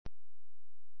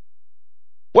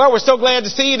Well, we're so glad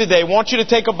to see you today. I want you to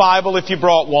take a Bible if you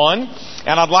brought one.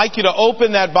 And I'd like you to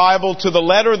open that Bible to the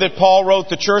letter that Paul wrote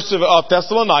the church of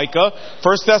Thessalonica,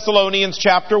 1 Thessalonians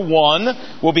chapter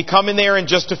 1. We'll be coming there in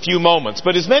just a few moments.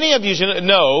 But as many of you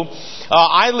know,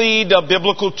 I lead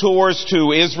biblical tours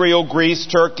to Israel, Greece,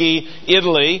 Turkey,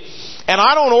 Italy. And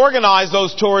I don't organize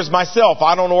those tours myself.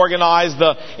 I don't organize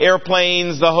the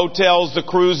airplanes, the hotels, the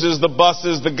cruises, the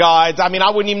buses, the guides. I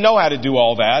wouldn't even know how to do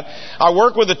all that. I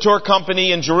work with a tour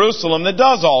company in Jerusalem that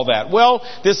does all that. Well,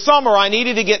 this summer I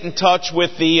needed to get in touch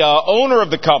with the owner of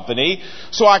the company.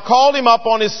 So I called him up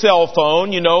on his cell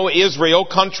phone, Israel,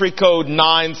 country code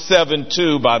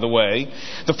 972, by the way.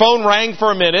 The phone rang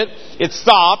for a minute. It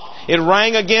stopped. It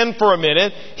rang again for a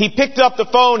minute. He picked up the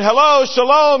phone. Hello,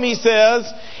 shalom, he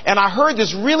says. And I heard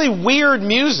this really weird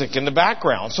music in the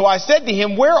background. So I said to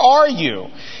him, where are you?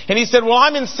 And he said, well,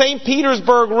 I'm in St.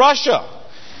 Petersburg, Russia.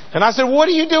 And I said, what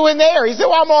are you doing there? He said,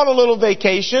 well, I'm on a little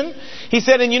vacation. He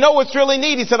said, and you know what's really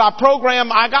neat? He said, I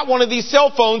got one of these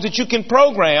cell phones that you can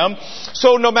program.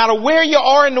 So no matter where you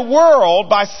are in the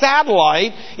world, by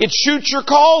satellite, it shoots your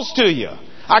calls to you.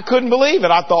 I couldn't believe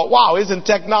it. I thought, wow, isn't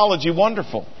technology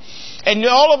wonderful? And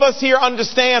all of us here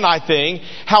understand, I think,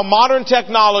 how modern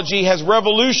technology has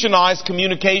revolutionized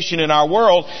communication in our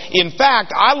world. In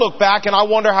fact, I look back and I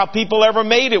wonder how people ever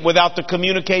made it without the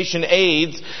communication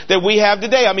aids that we have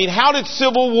today. How did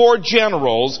Civil War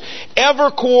generals ever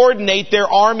coordinate their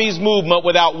army's movement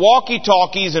without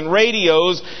walkie-talkies and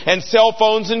radios and cell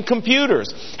phones and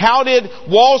computers? How did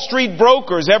Wall Street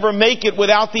brokers ever make it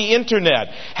without the internet?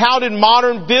 How did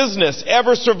modern business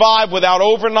ever survive without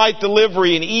overnight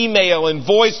delivery and email and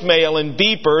voicemail and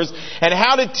beepers? And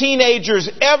how did teenagers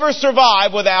ever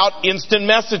survive without instant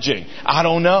messaging? I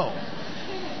don't know.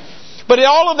 But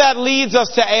all of that leads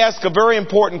us to ask a very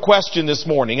important question this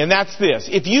morning, and that's this.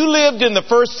 If you lived in the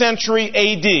 1st century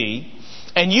A.D.,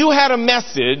 and you had a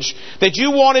message that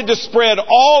you wanted to spread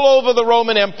all over the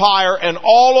Roman Empire and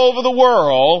all over the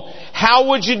world, how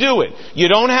would you do it? You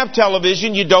don't have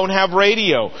television, you don't have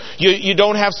radio, you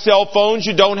don't have cell phones,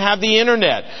 you don't have the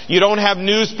internet, you don't have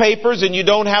newspapers, and you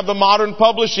don't have the modern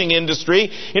publishing industry.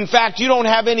 In fact, you don't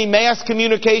have any mass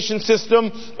communication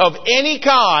system of any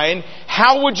kind.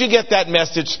 How would you get that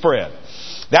message spread?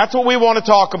 That's what we want to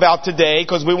talk about today,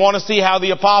 because we want to see how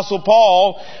the Apostle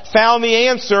Paul found the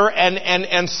answer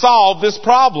and solved this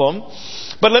problem.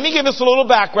 But let me give us a little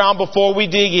background before we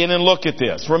dig in and look at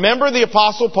this. Remember, the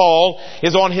Apostle Paul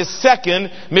is on his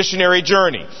second missionary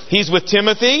journey. He's with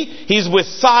Timothy, he's with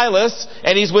Silas,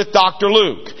 and he's with Dr.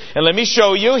 Luke. And let me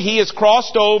show you, he has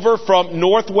crossed over from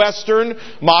northwestern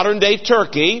modern-day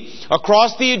Turkey,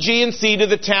 across the Aegean Sea to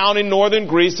the town in northern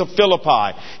Greece of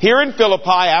Philippi. Here in Philippi,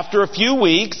 after a few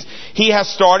weeks, he has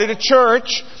started a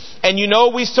church. And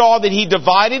we saw that he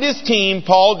divided his team,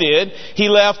 Paul did. He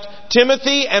left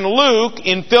Timothy and Luke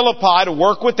in Philippi to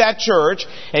work with that church,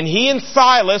 and he and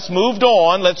Silas moved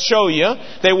on. Let's show you.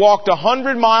 They walked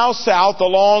 100 miles south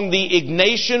along the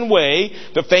Egnatian Way,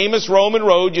 the famous Roman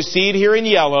road. You see it here in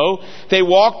yellow. They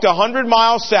walked 100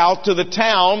 miles south to the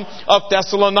town of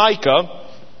Thessalonica.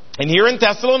 And here in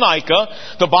Thessalonica,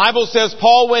 the Bible says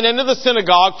Paul went into the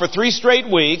synagogue for 3 straight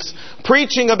weeks,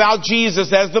 preaching about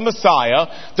Jesus as the Messiah.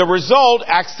 The result,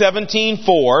 Acts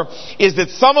 17:4, is that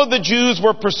some of the Jews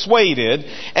were persuaded,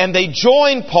 and they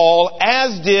joined Paul,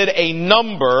 as did a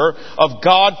number of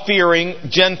God-fearing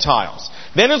Gentiles.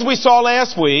 Then, as we saw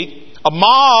last week, a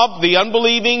mob, the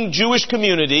unbelieving Jewish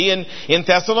community in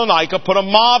Thessalonica, put a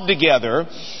mob together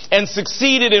and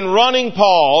succeeded in running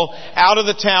Paul out of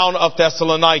the town of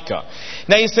Thessalonica.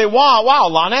 Now you say, wow,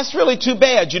 Lon, that's really too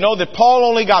bad. That Paul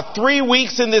only got 3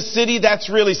 weeks in this city? That's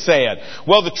really sad.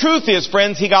 Well, the truth is,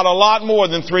 friends, he got a lot more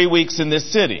than 3 weeks in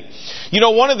this city.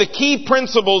 One of the key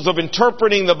principles of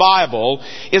interpreting the Bible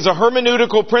is a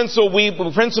hermeneutical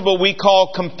principle we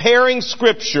call comparing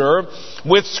Scripture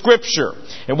with Scripture.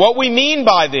 And what we mean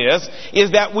by this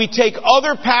is that we take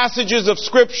other passages of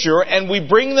Scripture and we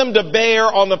bring them to bear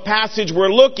on the passage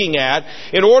we're looking at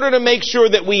in order to make sure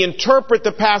that we interpret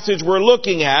the passage we're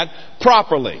looking at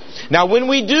properly. Now, when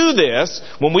we do this,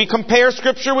 when we compare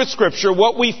Scripture with Scripture,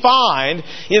 what we find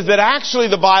is that actually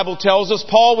the Bible tells us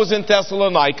Paul was in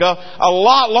Thessalonica a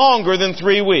lot longer than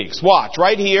 3 weeks. Watch,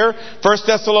 right here, 1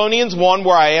 Thessalonians 1,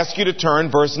 where I ask you to turn,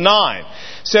 verse 9.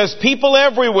 Says, people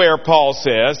everywhere, Paul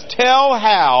says, tell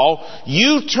how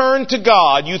you turned to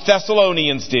God, you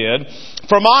Thessalonians did,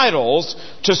 from idols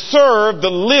to serve the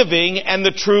living and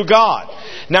the true God.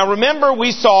 Now remember,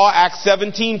 we saw Acts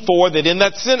 17:4 that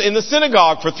in the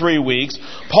synagogue for 3 weeks,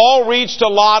 Paul reached a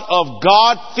lot of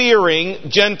God-fearing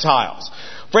Gentiles.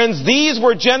 Friends, these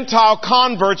were Gentile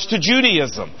converts to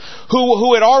Judaism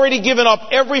who had already given up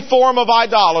every form of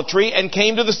idolatry and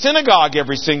came to the synagogue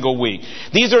every single week.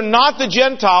 These are not the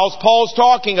Gentiles Paul's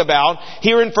talking about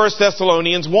here in 1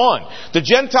 Thessalonians 1. The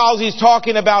Gentiles he's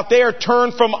talking about there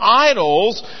turned from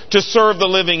idols to serve the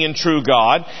living and true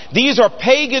God. These are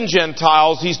pagan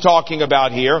Gentiles he's talking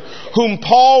about here, whom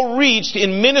Paul reached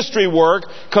in ministry work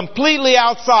completely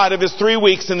outside of his 3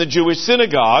 weeks in the Jewish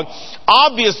synagogue.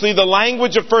 Obviously, the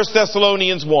language of 1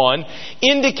 Thessalonians 1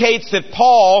 indicates that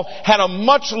Paul had a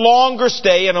much longer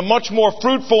stay and a much more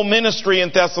fruitful ministry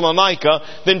in Thessalonica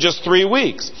than just 3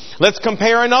 weeks. Let's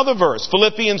compare another verse,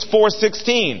 Philippians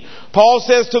 4:16. Paul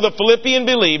says to the Philippian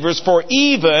believers, "For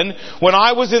even when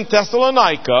I was in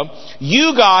Thessalonica,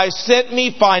 you guys sent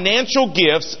me financial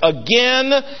gifts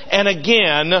again and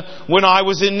again when I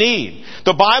was in need."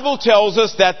 The Bible tells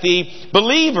us that the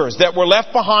believers that were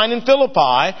left behind in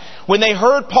Philippi, when they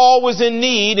heard Paul was in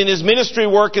need in his ministry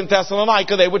work in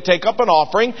Thessalonica, they would take up an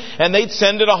offering and they'd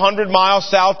send it 100 miles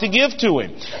south to give to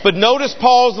him. But notice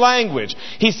Paul's language.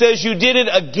 He says, "You did it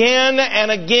again and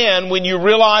again when you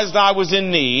realized I was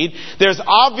in need." There's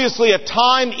obviously a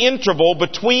time interval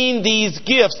between these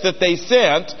gifts that they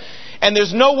sent, and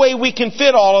there's no way we can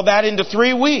fit all of that into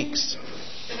 3 weeks.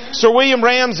 Sir William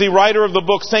Ramsay, writer of the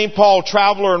book St. Paul,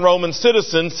 Traveler and Roman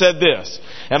Citizen, said this,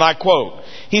 and I quote,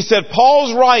 he said,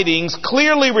 "Paul's writings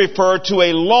clearly refer to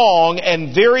a long and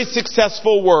very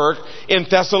successful work in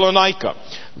Thessalonica.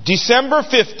 December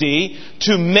 50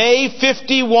 to May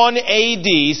 51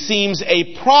 AD seems a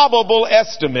probable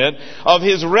estimate of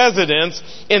his residence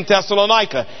in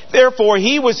Thessalonica. Therefore,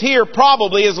 he was here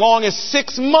probably as long as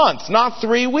 6 months, not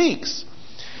 3 weeks."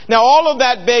 Now, all of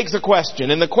that begs a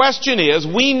question, and the question is,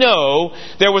 we know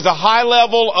there was a high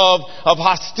level of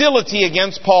hostility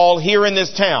against Paul here in this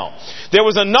town. There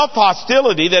was enough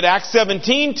hostility that Acts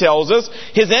 17 tells us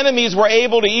his enemies were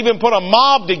able to even put a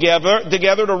mob together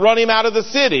to run him out of the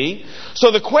city.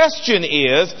 So the question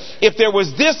is, if there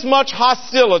was this much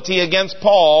hostility against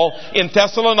Paul in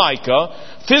Thessalonica,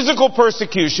 physical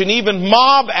persecution, even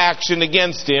mob action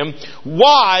against him,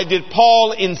 why did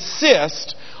Paul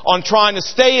insist on trying to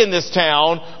stay in this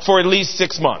town for at least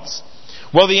 6 months?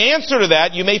 Well, the answer to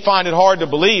that, you may find it hard to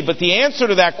believe, but the answer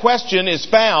to that question is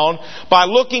found by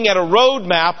looking at a road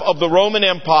map of the Roman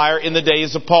Empire in the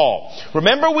days of Paul.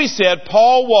 Remember we said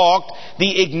Paul walked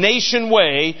the Ignatian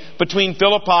Way between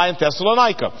Philippi and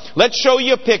Thessalonica. Let's show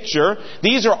you a picture.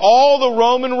 These are all the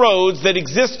Roman roads that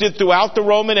existed throughout the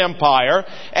Roman Empire,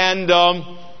 and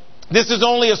this is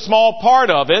only a small part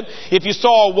of it. If you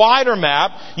saw a wider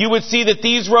map, you would see that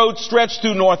these roads stretch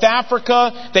through North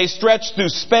Africa, they stretch through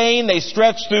Spain, they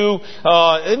stretch through,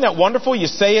 isn't that wonderful? You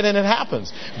say it and it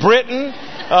happens. Britain,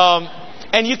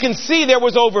 and you can see there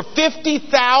was over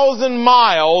 50,000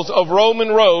 miles of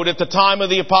Roman road at the time of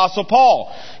the Apostle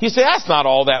Paul. You say, that's not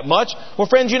all that much. Well,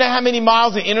 friends, you know how many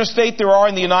miles of interstate there are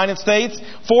in the United States?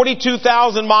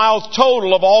 42,000 miles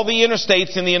total of all the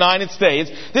interstates in the United States.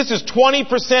 This is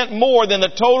 20% more than the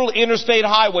total interstate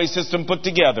highway system put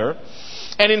together.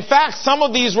 And in fact, some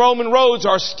of these Roman roads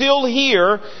are still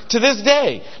here to this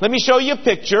day. Let me show you a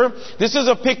picture. This is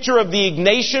a picture of the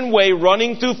Ignatian Way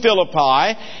running through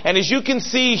Philippi. And as you can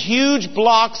see, huge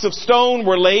blocks of stone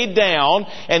were laid down.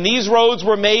 And these roads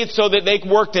were made so that they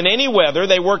worked in any weather.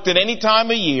 They worked at any time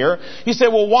of year. You say,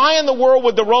 well, why in the world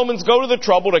would the Romans go to the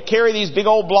trouble to carry these big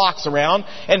old blocks around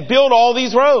and build all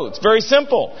these roads? Very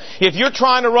simple. If you're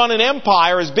trying to run an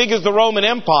empire as big as the Roman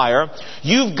Empire,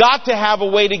 you've got to have a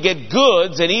way to get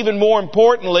goods, and even more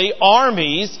importantly,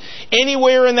 armies,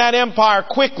 anywhere in that empire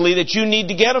quickly that you need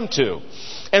to get them to.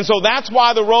 And so that's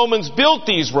why the Romans built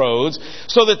these roads,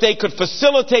 so that they could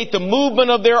facilitate the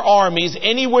movement of their armies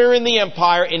anywhere in the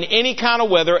empire, in any kind of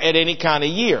weather, at any kind of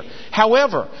year.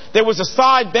 However, there was a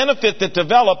side benefit that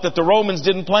developed that the Romans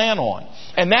didn't plan on.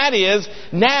 And that is,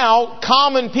 now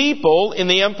common people in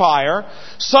the empire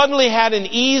suddenly had an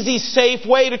easy, safe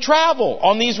way to travel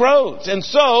on these roads. And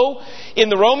so, in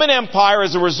the Roman Empire,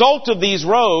 as a result of these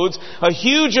roads, a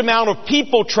huge amount of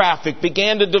people traffic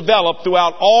began to develop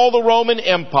throughout all the Roman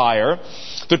Empire.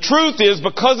 The truth is,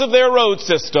 because of their road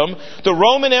system, the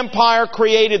Roman Empire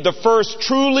created the first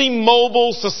truly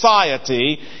mobile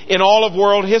society in all of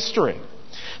world history.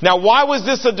 Now, why was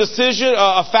this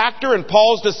a factor in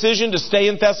Paul's decision to stay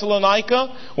in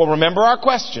Thessalonica? Well, remember our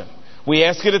question. We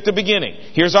asked it at the beginning.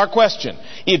 Here's our question.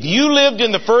 If you lived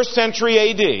in the 1st century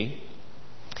AD,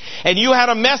 and you had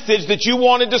a message that you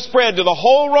wanted to spread to the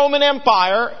whole Roman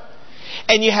Empire,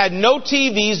 and you had no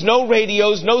TVs, no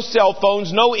radios, no cell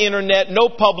phones, no internet, no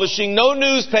publishing, no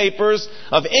newspapers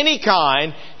of any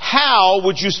kind, how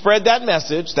would you spread that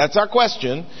message? That's our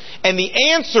question. And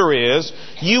the answer is,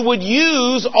 you would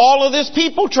use all of this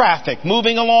people traffic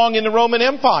moving along in the Roman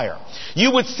Empire.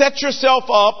 You would set yourself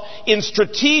up in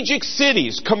strategic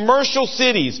cities, commercial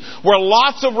cities, where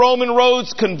lots of Roman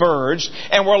roads converged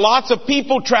and where lots of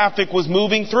people traffic was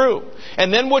moving through.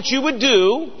 And then what you would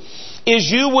do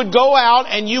is you would go out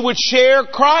and you would share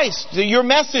Christ, your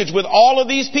message, with all of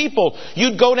these people.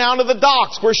 You'd go down to the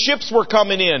docks where ships were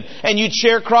coming in and you'd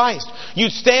share Christ.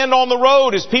 You'd stand on the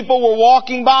road as people were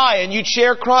walking by and you'd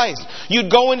share Christ. You'd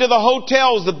go into the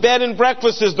hotels, the bed and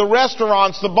breakfasts, the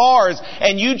restaurants, the bars,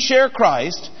 and you'd share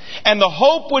Christ. And the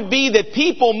hope would be that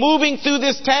people moving through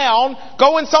this town,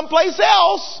 going someplace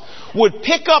else, would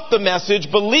pick up the message,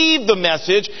 believe the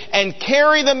message, and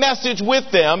carry the message with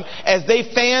them as they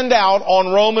fanned out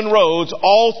on Roman roads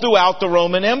all throughout the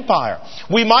Roman Empire.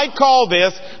 We might call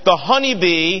this the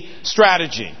honeybee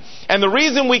strategy. And the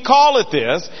reason we call it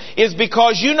this is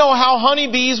because you know how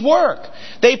honeybees work.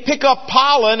 They pick up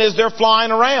pollen as they're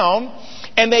flying around,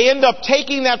 and they end up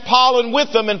taking that pollen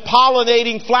with them and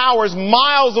pollinating flowers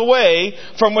miles away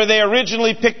from where they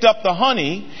originally picked up the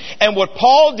honey. And what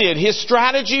Paul did, his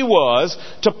strategy was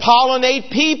to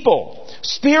pollinate people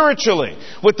spiritually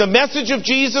with the message of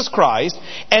Jesus Christ,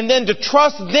 and then to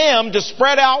trust them to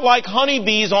spread out like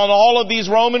honeybees on all of these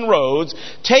Roman roads,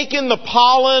 taking the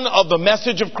pollen of the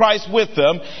message of Christ with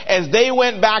them as they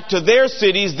went back to their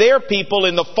cities, their people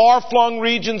in the far-flung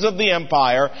regions of the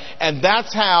empire. And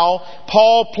that's how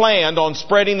Paul planned on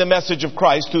spreading the message of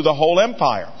Christ through the whole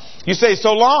empire. You say,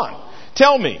 so Lon,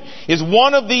 tell me, is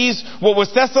one of these, what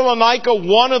was Thessalonica,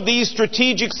 one of these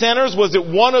strategic centers? Was it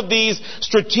one of these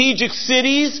strategic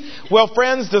cities? Well,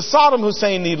 friends, does Saddam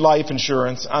Hussein need life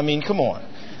insurance? I mean, come on.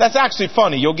 That's actually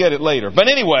funny. You'll get it later. But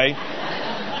anyway,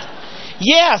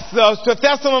 yes,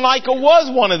 Thessalonica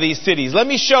was one of these cities. Let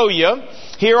me show you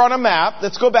here on a map.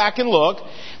 Let's go back and look.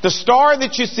 The star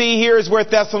that you see here is where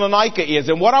Thessalonica is.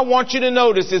 And what I want you to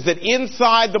notice is that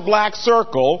inside the black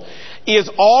circle is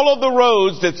all of the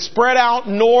roads that spread out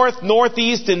north,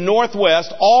 northeast, and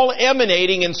northwest, all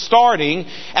emanating and starting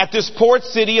at this port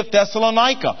city of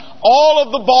Thessalonica. All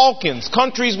of the Balkans,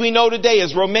 countries we know today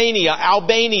as Romania,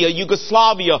 Albania,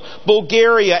 Yugoslavia,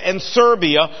 Bulgaria, and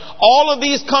Serbia, all of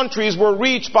these countries were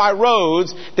reached by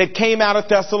roads that came out of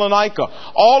Thessalonica.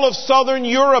 All of southern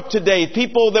Europe today,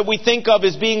 people that we think of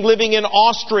as being living in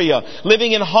Austria,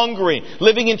 living in Hungary,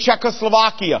 living in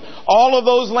Czechoslovakia, all of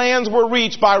those lands were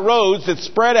reached by roads that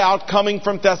spread out coming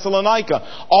from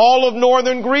Thessalonica. All of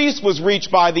northern Greece was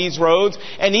reached by these roads,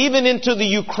 and even into the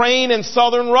Ukraine and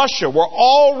southern Russia were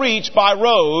all reached by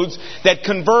roads that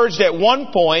converged at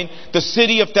one point the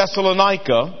city of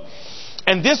Thessalonica.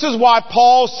 And this is why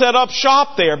Paul set up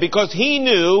shop there, because he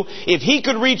knew if he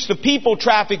could reach the people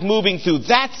traffic moving through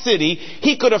that city,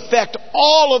 he could affect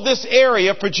all of this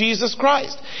area for Jesus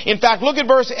Christ. In fact, look at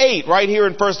verse 8 right here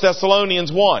in 1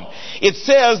 Thessalonians 1. It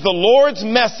says, the Lord's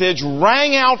message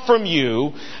rang out from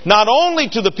you, not only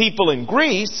to the people in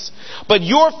Greece, but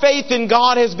your faith in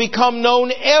God has become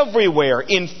known everywhere.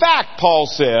 In fact, Paul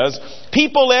says,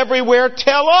 people everywhere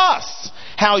tell us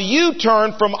how you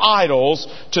turn from idols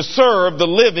to serve the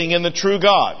living and the true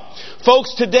God.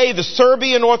 Folks, today the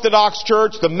Serbian Orthodox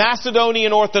Church, the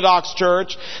Macedonian Orthodox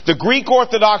Church, the Greek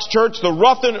Orthodox Church, the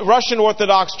Russian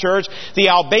Orthodox Church, the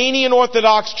Albanian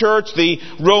Orthodox Church, the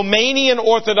Romanian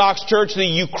Orthodox Church, the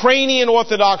Ukrainian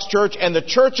Orthodox Church, and the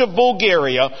Church of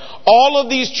Bulgaria, all of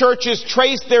these churches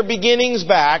trace their beginnings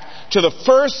back to the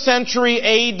 1st century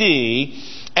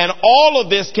A.D., and all of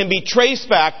this can be traced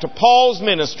back to Paul's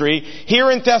ministry here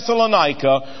in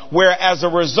Thessalonica, where as a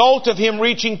result of him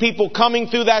reaching people coming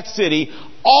through that city,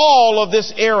 all of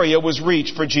this area was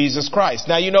reached for Jesus Christ.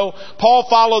 Now, you know, Paul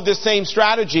followed this same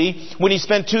strategy when he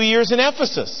spent 2 years in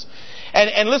Ephesus.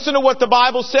 And listen to what the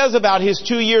Bible says about his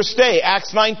 2-year stay.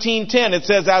 Acts 19:10, it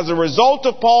says, as a result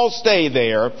of Paul's stay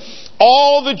there,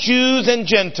 all the Jews and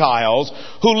Gentiles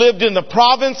who lived in the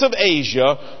province of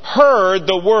Asia heard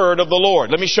the word of the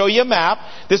Lord. Let me show you a map.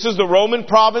 This is the Roman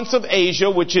province of Asia,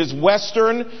 which is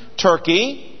western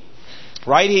Turkey.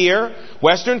 Right here,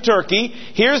 western Turkey.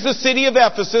 Here's the city of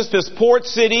Ephesus, this port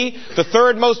city, the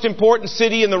third most important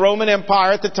city in the Roman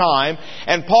Empire at the time.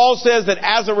 And Paul says that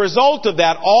as a result of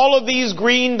that, all of these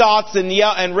green dots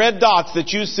and red dots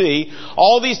that you see,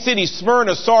 all these cities,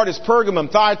 Smyrna, Sardis,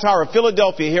 Pergamum, Thyatira,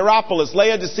 Philadelphia, Hierapolis,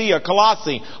 Laodicea,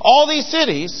 Colossae, all these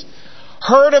cities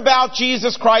heard about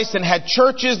Jesus Christ and had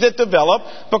churches that developed,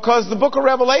 because the book of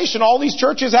Revelation, all these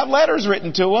churches have letters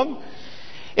written to them.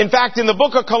 In fact, in the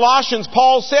book of Colossians,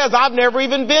 Paul says, I've never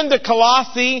even been to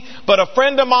Colossae, but a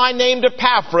friend of mine named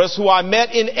Epaphras, who I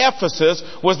met in Ephesus,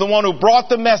 was the one who brought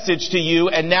the message to you,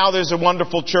 and now there's a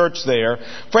wonderful church there.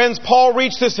 Friends, Paul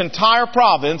reached this entire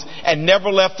province and never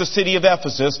left the city of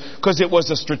Ephesus because it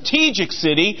was a strategic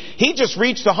city. He just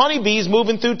reached the honeybees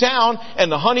moving through town,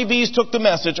 and the honeybees took the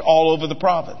message all over the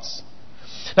province.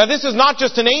 Now, this is not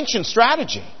just an ancient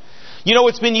strategy. You know,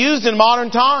 it's been used in modern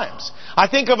times. I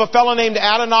think of a fellow named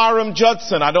Adoniram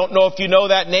Judson. I don't know if you know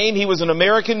that name. He was an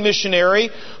American missionary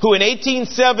who in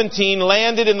 1817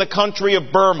 landed in the country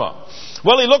of Burma.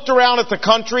 Well, he looked around at the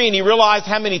country and he realized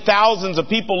how many thousands of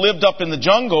people lived up in the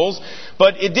jungles,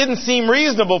 but it didn't seem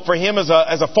reasonable for him as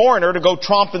a foreigner to go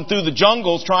tromping through the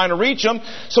jungles trying to reach them.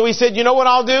 So he said, you know what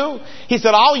I'll do? He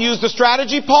said, I'll use the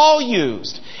strategy Paul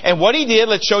used. And what he did,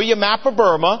 let's show you a map of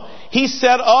Burma. He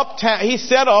set up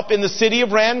in the city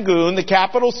of Rangoon, the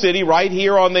capital city right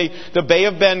here on the Bay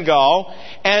of Bengal.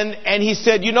 And he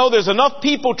said, you know, there's enough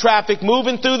people traffic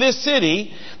moving through this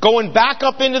city, going back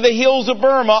up into the hills of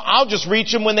Burma. I'll just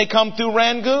reach them when they come through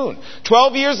Rangoon.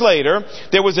 12 years later,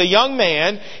 there was a young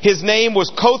man. His name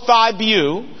was Kothai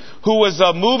Bu, who was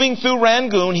moving through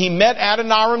Rangoon. He met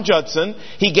Adoniram Judson.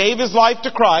 He gave his life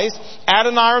to Christ.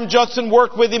 Adoniram Judson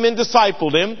worked with him and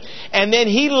discipled him. And then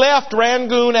he left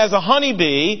Rangoon as a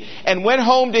honeybee and went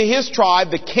home to his tribe,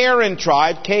 the Karen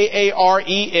tribe,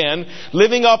 Karen,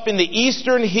 living up in the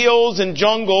eastern hills and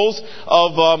jungles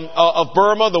of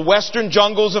Burma, the western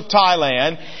jungles of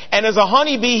Thailand. And as a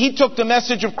honeybee, he took the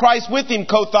message of Christ with him,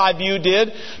 Kothai Bu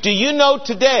did. Do you know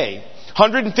today,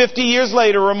 150 years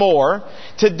later or more,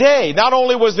 today, not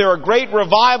only was there a great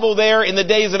revival there in the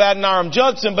days of Adoniram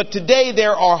Judson, but today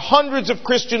there are hundreds of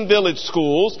Christian village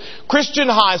schools, Christian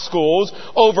high schools,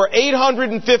 over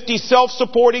 850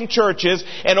 self-supporting churches,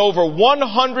 and over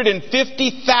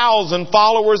 150,000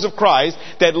 followers of Christ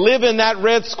that live in that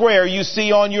red square you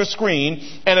see on your screen.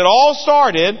 And it all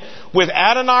started with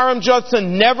Adoniram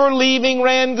Judson never leaving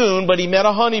Rangoon, but he met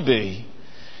a honeybee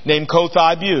named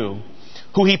Kothai Bu,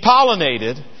 who he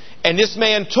pollinated, and this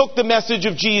man took the message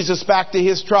of Jesus back to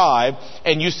his tribe,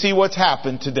 and you see what's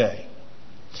happened today.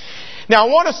 Now, I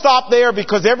want to stop there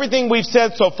because everything we've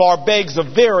said so far begs a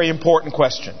very important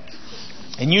question.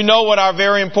 And you know what our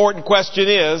very important question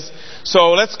is.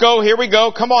 So let's go. Here we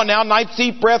go. Come on now. Nice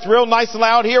deep breath, real nice and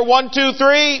loud here. 1, 2,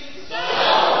 3.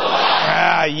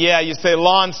 Yeah, you say,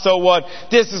 Lon, so what?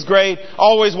 This is great.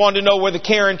 Always wanted to know where the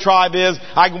Karen tribe is.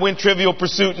 I can win Trivial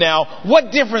Pursuit now.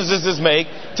 What difference does this make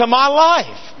to my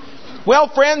life? Well,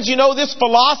 friends, you know, this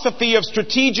philosophy of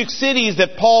strategic cities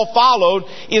that Paul followed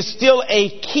is still a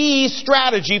key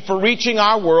strategy for reaching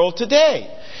our world today.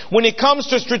 When it comes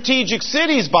to strategic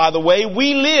cities, by the way,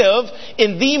 we live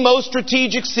in the most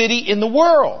strategic city in the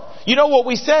world. You know what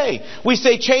we say? We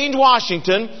say, change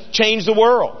Washington, change the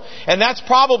world. And that's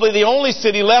probably the only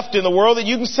city left in the world that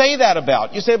you can say that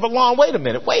about. You say, but Lon, wait a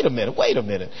minute.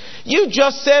 You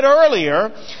just said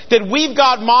earlier that we've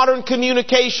got modern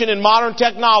communication and modern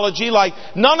technology like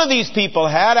none of these people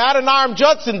had. Adoniram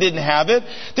Judson didn't have it.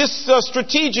 This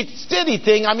strategic city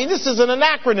thing, I mean, this is an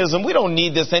anachronism. We don't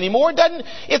need this anymore.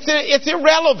 It's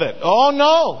irrelevant. Oh,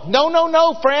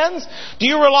 no, friends. Do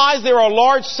you realize there are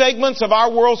large segments of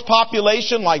our world's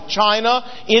population like China,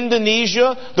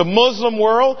 Indonesia, the Muslim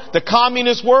world, the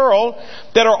communist world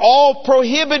that are all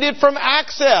prohibited from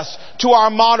access to our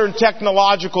modern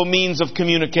technological means of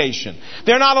communication.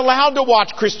 They're not allowed to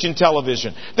watch Christian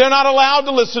television. They're not allowed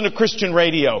to listen to Christian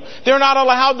radio. They're not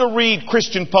allowed to read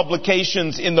Christian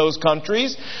publications in those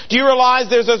countries. Do you realize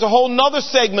there's a whole nother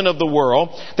segment of the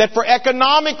world that for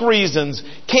economic reasons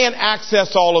can't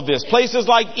access all of this? Places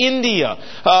like India,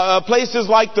 places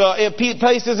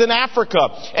in Africa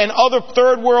and other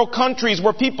third world countries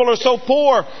where people are so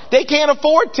poor they can't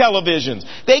afford televisions.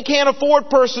 They can't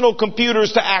afford personal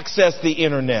computers to access the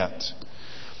internet.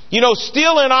 You know,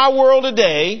 still in our world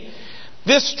today,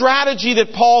 this strategy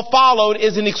that Paul followed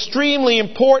is an extremely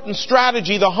important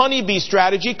strategy, the honeybee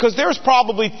strategy, because there's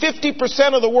probably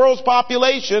 50% of the world's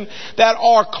population that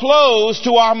are closed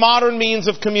to our modern means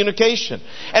of communication.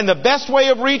 And the best way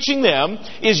of reaching them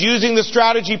is using the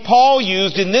strategy Paul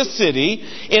used in this city.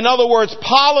 In other words,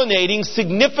 pollinating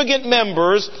significant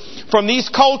members from these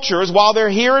cultures while they're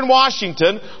here in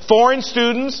Washington, foreign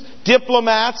students,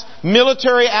 diplomats,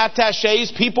 military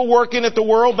attachés, people working at the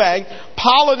World Bank,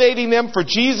 pollinating them for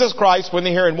Jesus Christ when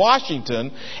they're here in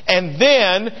Washington, and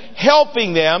then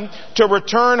helping them to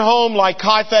return home like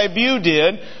Kothai Bu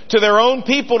did to their own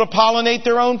people to pollinate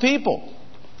their own people.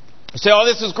 You say, oh,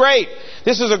 this is great.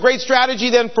 This is a great strategy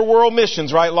then for world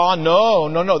missions, right, Lon?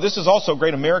 No. This is also a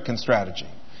great American strategy.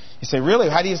 You say, really?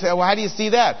 How do you see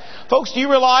that? Folks, do you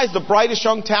realize the brightest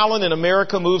young talent in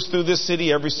America moves through this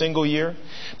city every single year?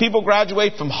 People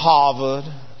graduate from Harvard,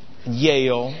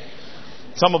 Yale.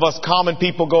 Some of us common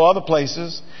people go other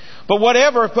places. But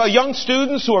whatever, if young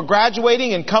students who are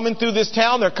graduating and coming through this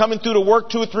town, they're coming through to work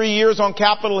 2 or 3 years on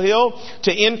Capitol Hill,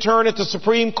 to intern at the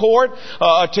Supreme Court,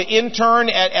 to intern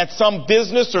at some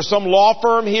business or some law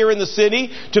firm here in the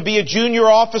city, to be a junior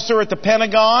officer at the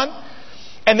Pentagon.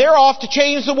 And they're off to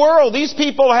change the world. These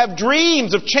people have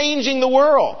dreams of changing the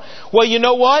world. Well, you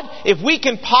know what? If we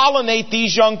can pollinate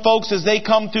these young folks as they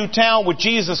come through town with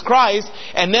Jesus Christ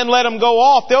and then let them go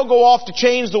off, they'll go off to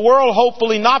change the world,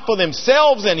 hopefully not for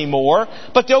themselves anymore,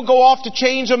 but they'll go off to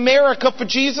change America for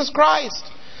Jesus Christ.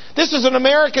 This is an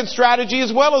American strategy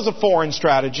as well as a foreign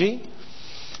strategy.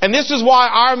 And this is why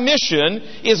our mission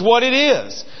is what it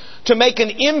is. To make an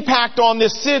impact on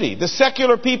this city, the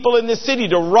secular people in this city,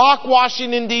 to rock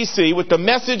Washington, D.C. with the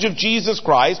message of Jesus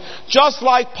Christ, just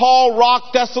like Paul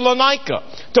rocked Thessalonica,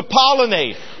 to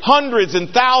pollinate hundreds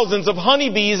and thousands of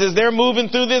honeybees as they're moving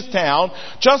through this town,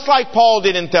 just like Paul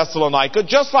did in Thessalonica,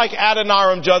 just like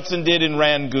Adoniram Judson did in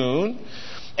Rangoon.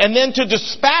 And then to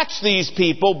dispatch these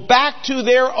people back to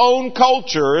their own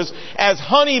cultures as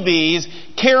honeybees,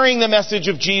 carrying the message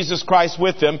of Jesus Christ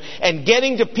with them and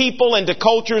getting to people and to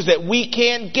cultures that we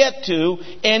can't get to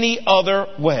any other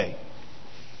way.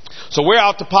 So we're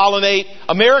out to pollinate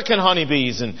American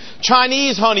honeybees and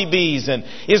Chinese honeybees and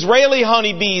Israeli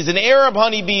honeybees and Arab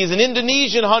honeybees and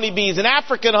Indonesian honeybees and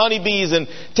African honeybees and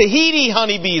Tahiti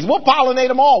honeybees. We'll pollinate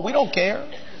them all. We don't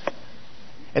care.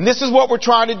 And this is what we're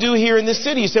trying to do here in this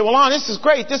city. You say, well, this is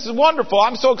great. This is wonderful.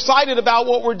 I'm so excited about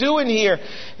what we're doing here.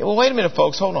 Well, wait a minute,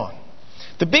 folks. Hold on.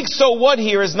 The big so what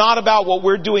here is not about what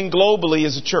we're doing globally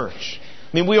as a church.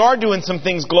 I mean, we are doing some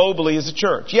things globally as a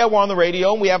church. Yeah, we're on the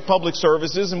radio and we have public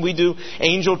services and we do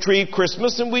Angel Tree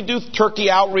Christmas and we do turkey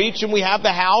outreach and we have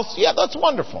the house. Yeah, that's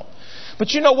wonderful.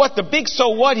 But you know what? The big so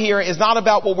what here is not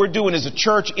about what we're doing as a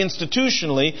church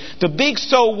institutionally. The big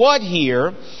so what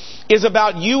here is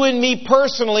about you and me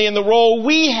personally and the role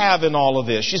we have in all of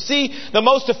this. You see, the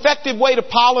most effective way to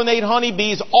pollinate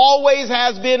honeybees always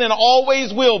has been and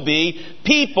always will be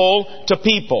people to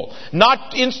people.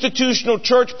 Not institutional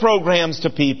church programs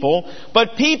to people,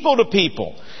 but people to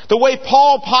people. The way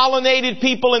Paul pollinated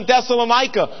people in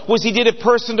Thessalonica was he did it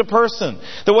person to person.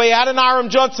 The way Adoniram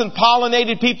Judson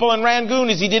pollinated people in Rangoon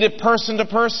is he did it person to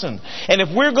person. And if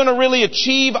we're going to really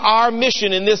achieve our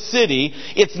mission in this city,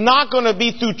 it's not going to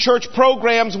be through church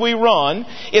programs we run.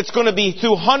 It's going to be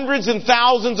through hundreds and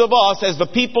thousands of us as the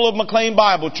people of McLean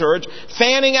Bible Church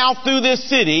fanning out through this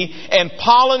city and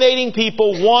pollinating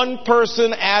people one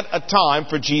person at a time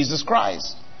for Jesus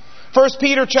Christ. 1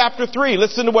 Peter chapter 3,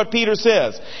 listen to what Peter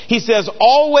says. He says,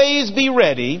 always be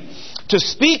ready to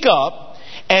speak up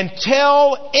and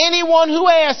tell anyone who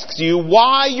asks you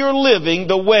why you're living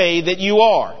the way that you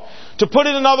are. To put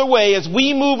it another way, as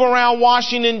we move around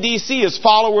Washington, D.C. as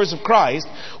followers of Christ,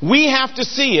 we have to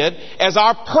see it as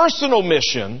our personal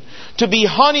mission to be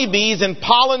honeybees and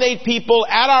pollinate people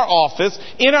at our office,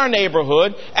 in our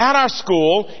neighborhood, at our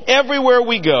school, everywhere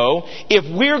we go, if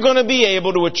we're going to be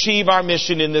able to achieve our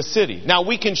mission in this city. Now,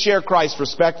 we can share Christ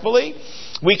respectfully.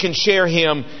 We can share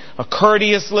Him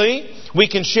courteously. We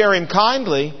can share Him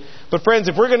kindly. But friends,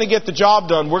 if we're going to get the job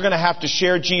done, we're going to have to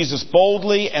share Jesus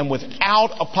boldly and without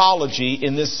apology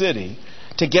in this city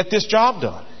to get this job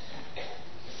done.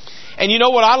 And you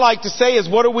know what I like to say is,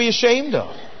 what are we ashamed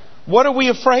of? What are we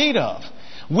afraid of?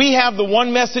 We have the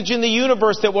one message in the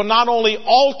universe that will not only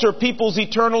alter people's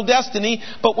eternal destiny,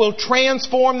 but will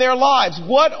transform their lives.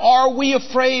 What are we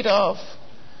afraid of?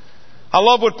 I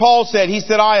love what Paul said. He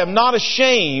said, I am not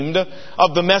ashamed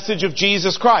of the message of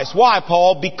Jesus Christ. Why,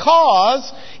 Paul? Because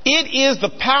it is the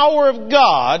power of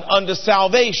God unto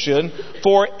salvation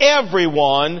for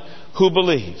everyone who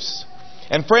believes.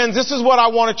 And friends, this is what I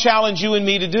want to challenge you and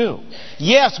me to do.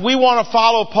 Yes, we want to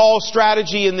follow Paul's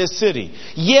strategy in this city.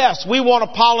 Yes, we want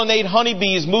to pollinate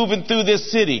honeybees moving through this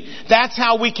city. That's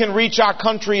how we can reach our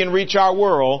country and reach our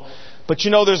world. But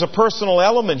you know, there's a personal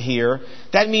element here.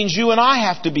 That means you and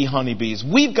I have to be honeybees.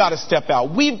 We've got to step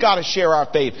out. We've got to share our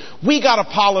faith. We've got to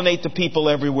pollinate the people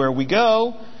everywhere we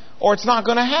go, or it's not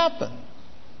going to happen.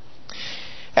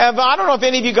 I don't know if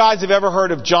any of you guys have ever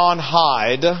heard of John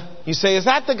Hyde. You say, is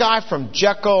that the guy from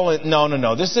Jekyll?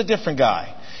 No. This is a different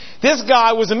guy. This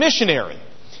guy was a missionary.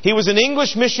 He was an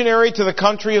English missionary to the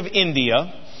country of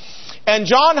India. And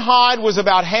John Hyde was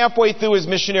about halfway through his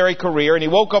missionary career, and he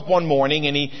woke up one morning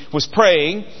and he was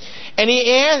praying, and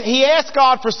he asked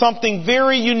God for something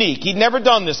very unique. He'd never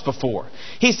done this before.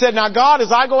 He said, now God,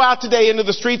 as I go out today into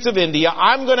the streets of India,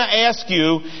 I'm going to ask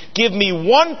you, give me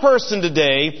one person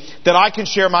today that I can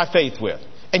share my faith with.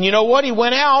 And you know what? He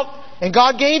went out and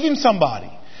God gave him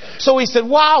somebody. So he said,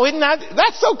 wow,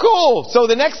 that's so cool. So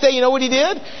the next day, you know what he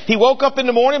did? He woke up in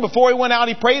the morning, before he went out,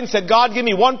 he prayed and said, God, give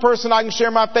me one person I can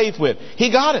share my faith with.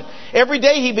 He got it. Every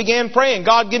day he began praying,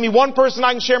 God, give me one person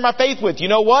I can share my faith with. You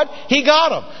know what? He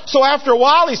got him. So after a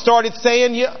while, he started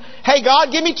saying, hey,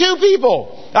 God, give me 2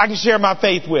 people I can share my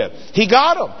faith with. He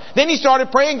got them. Then he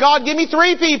started praying, God, give me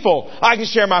 3 people I can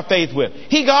share my faith with.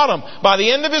 He got them. By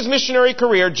the end of his missionary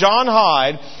career, John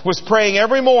Hyde was praying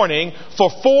every morning for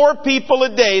 4 people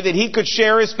a day that he could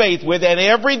share his faith with, and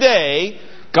every day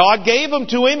God gave them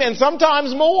to him, and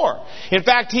sometimes more. In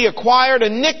fact, he acquired a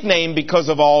nickname because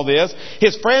of all this.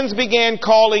 His friends began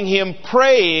calling him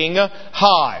Praying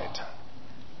Hyde.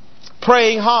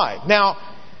 Praying Hyde. Now,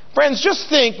 friends, just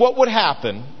think what would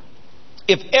happen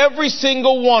if every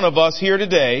single one of us here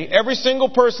today, every single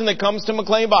person that comes to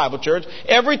McLean Bible Church,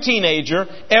 every teenager,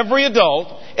 every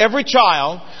adult, every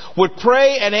child, would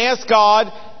pray and ask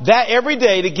God that every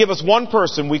day to give us one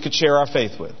person we could share our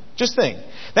faith with. Just think.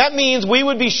 That means we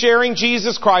would be sharing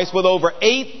Jesus Christ with over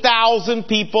 8,000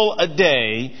 people a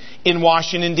day in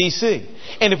Washington, D.C.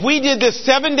 And if we did this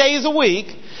 7 days a week,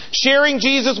 sharing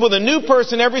Jesus with a new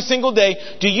person every single day,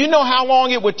 do you know how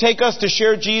long it would take us to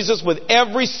share Jesus with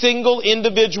every single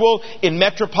individual in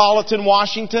metropolitan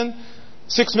Washington?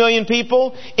 6 million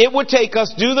people? It would take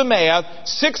us, do the math,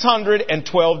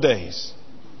 612 days.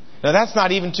 Now that's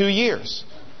not even 2 years.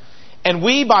 And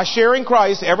we, by sharing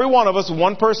Christ, every one of us,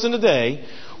 one person a day,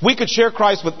 we could share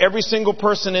Christ with every single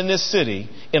person in this city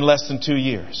in less than 2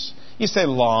 years. You say,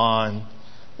 Lon,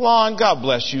 God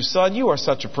bless you, son. You are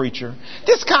such a preacher.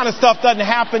 This kind of stuff doesn't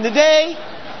happen today.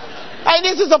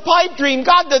 This is a pipe dream.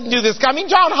 God doesn't do this. I mean,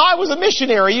 John Hyde was a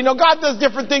missionary. You know, God does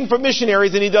different things for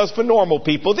missionaries than He does for normal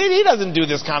people. He doesn't do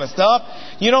this kind of stuff.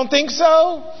 You don't think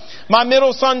so? My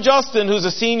middle son, Justin, who's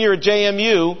a senior at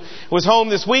JMU, was home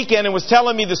this weekend and was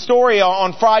telling me the story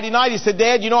on Friday night. He said,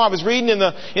 Dad, you know, I was reading in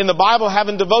the Bible,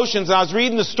 having devotions, and I was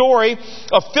reading the story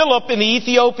of Philip and the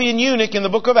Ethiopian eunuch in the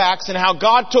book of Acts, and how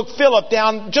God took Philip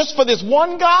down just for this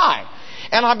one guy.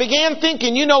 And I began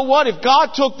thinking, you know what, if God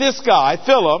took this guy,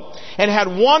 Philip, and had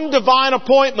one divine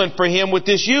appointment for him with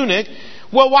this eunuch,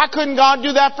 well, why couldn't God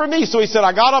do that for me? So he said,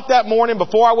 I got up that morning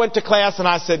before I went to class and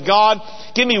I said, God,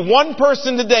 give me one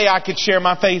person today I could share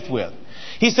my faith with.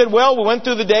 He said, well, we went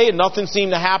through the day and nothing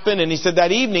seemed to happen. And he said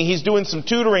that evening he's doing some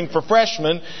tutoring for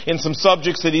freshmen in some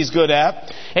subjects that he's good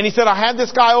at. And he said, I had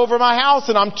this guy over my house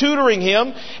and I'm tutoring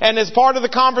him. And as part of the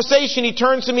conversation, he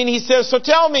turns to me and he says, so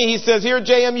tell me, he says, here at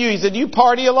JMU, he said, do you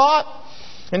party a lot?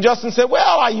 And Justin said,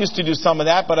 well, I used to do some of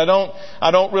that, but I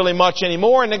don't really much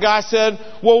anymore. And the guy said,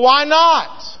 well, why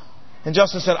not? And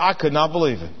Justin said, I could not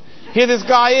believe it. Here this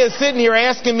guy is sitting here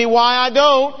asking me why I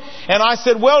don't. And I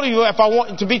said, well, if I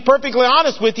want to be perfectly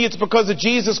honest with you, it's because of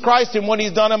Jesus Christ and what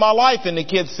He's done in my life. And the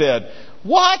kid said,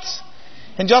 what?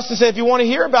 And Justin said, if you want to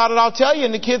hear about it, I'll tell you.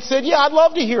 And the kid said, yeah, I'd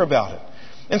love to hear about it.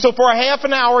 And so for a half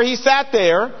an hour he sat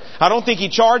there. I don't think he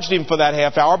charged him for that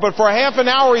half hour, but for a half an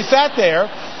hour he sat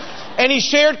there. And he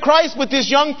shared Christ with this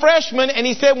young freshman. And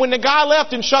he said, when the guy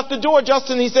left and shut the door,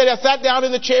 Justin, he said, I sat down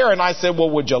in the chair. And I said,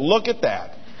 well, would you look at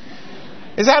that?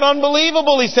 Is that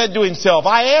unbelievable? He said to himself.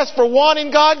 I asked for one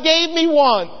and God gave me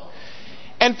one.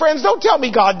 And friends, don't tell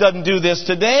me God doesn't do this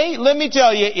today. Let me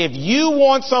tell you, if you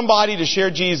want somebody to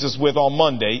share Jesus with on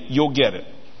Monday, you'll get it.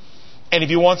 And if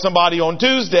you want somebody on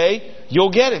Tuesday,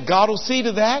 you'll get it. God will see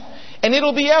to that. And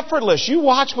it'll be effortless. You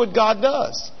watch what God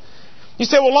does. You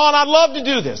say, well, Lon, I'd love to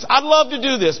do this. I'd love to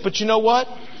do this. But you know what?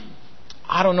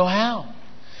 I don't know how.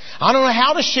 I don't know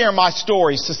how to share my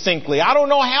story succinctly. I don't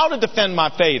know how to defend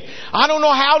my faith. I don't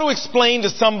know how to explain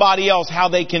to somebody else how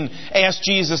they can ask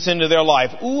Jesus into their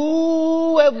life.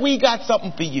 Ooh, have we got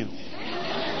something for you?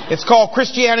 It's called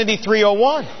Christianity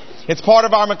 301. It's part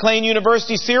of our McLean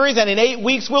University series, and in 8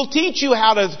 weeks we'll teach you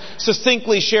how to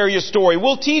succinctly share your story.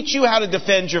 We'll teach you how to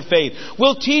defend your faith.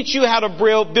 We'll teach you how to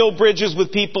build bridges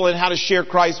with people and how to share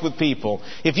Christ with people.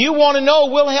 If you want to know,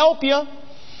 we'll help you.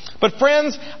 But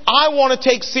friends, I want to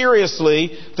take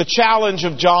seriously the challenge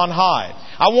of John Hyde.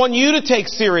 I want you to take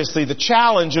seriously the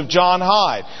challenge of John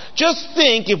Hyde. Just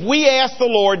think, if we ask the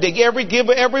Lord to give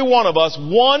every one of us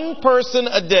one person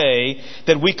a day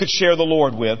that we could share the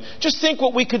Lord with, just think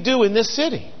what we could do in this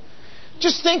city.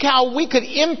 Just think how we could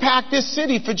impact this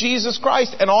city for Jesus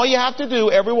Christ. And all you have to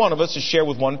do, every one of us, is share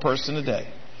with one person a day.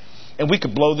 and we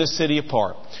could blow this city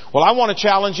apart. Well, I want to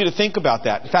challenge you to think about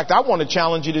that. In fact, I want to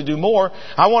challenge you to do more.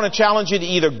 I want to challenge you to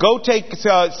either go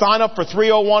sign up for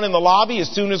 301 in the lobby as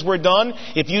soon as we're done,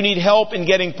 if you need help in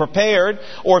getting prepared,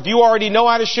 or if you already know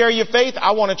how to share your faith,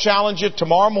 I want to challenge you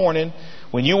tomorrow morning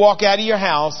when you walk out of your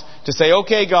house to say,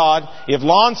 okay, God, if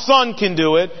Lon's son can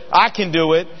do it, I can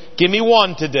do it. Give me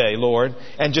one today, Lord,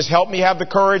 and just help me have the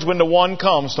courage when the one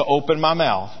comes to open my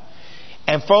mouth.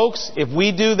 And folks, if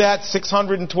we do that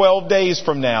 612 days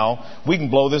from now, we can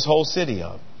blow this whole city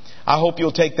up. I hope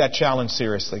you'll take that challenge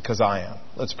seriously, because I am.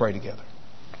 Let's pray together.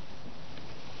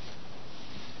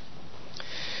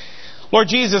 Lord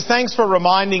Jesus, thanks for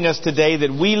reminding us today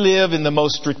that we live in the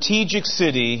most strategic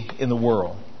city in the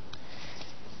world.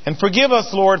 And forgive us,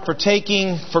 Lord, for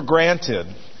taking for granted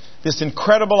this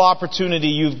incredible opportunity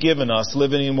you've given us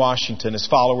living in Washington as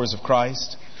followers of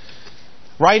Christ.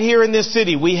 Right here in this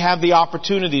city, we have the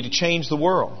opportunity to change the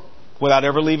world without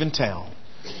ever leaving town.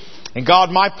 And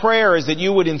God, my prayer is that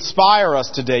you would inspire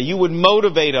us today. You would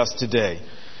motivate us today.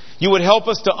 You would help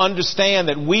us to understand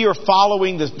that we are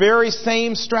following this very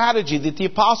same strategy that the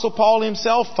Apostle Paul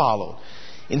himself followed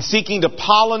in seeking to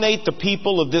pollinate the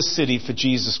people of this city for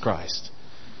Jesus Christ.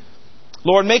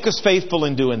 Lord, make us faithful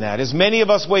in doing that. As many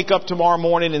of us wake up tomorrow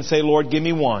morning and say, Lord, give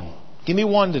me one. Give me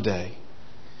one today.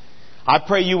 I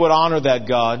pray you would honor that,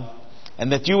 God,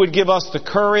 and that you would give us the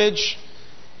courage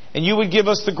and you would give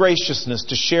us the graciousness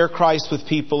to share Christ with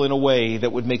people in a way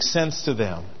that would make sense to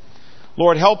them.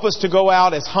 Lord, help us to go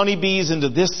out as honeybees into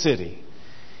this city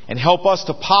and help us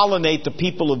to pollinate the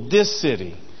people of this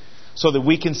city so that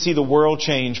we can see the world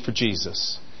change for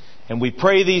Jesus. And we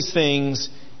pray these things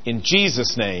in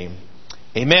Jesus' name.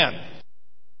 Amen.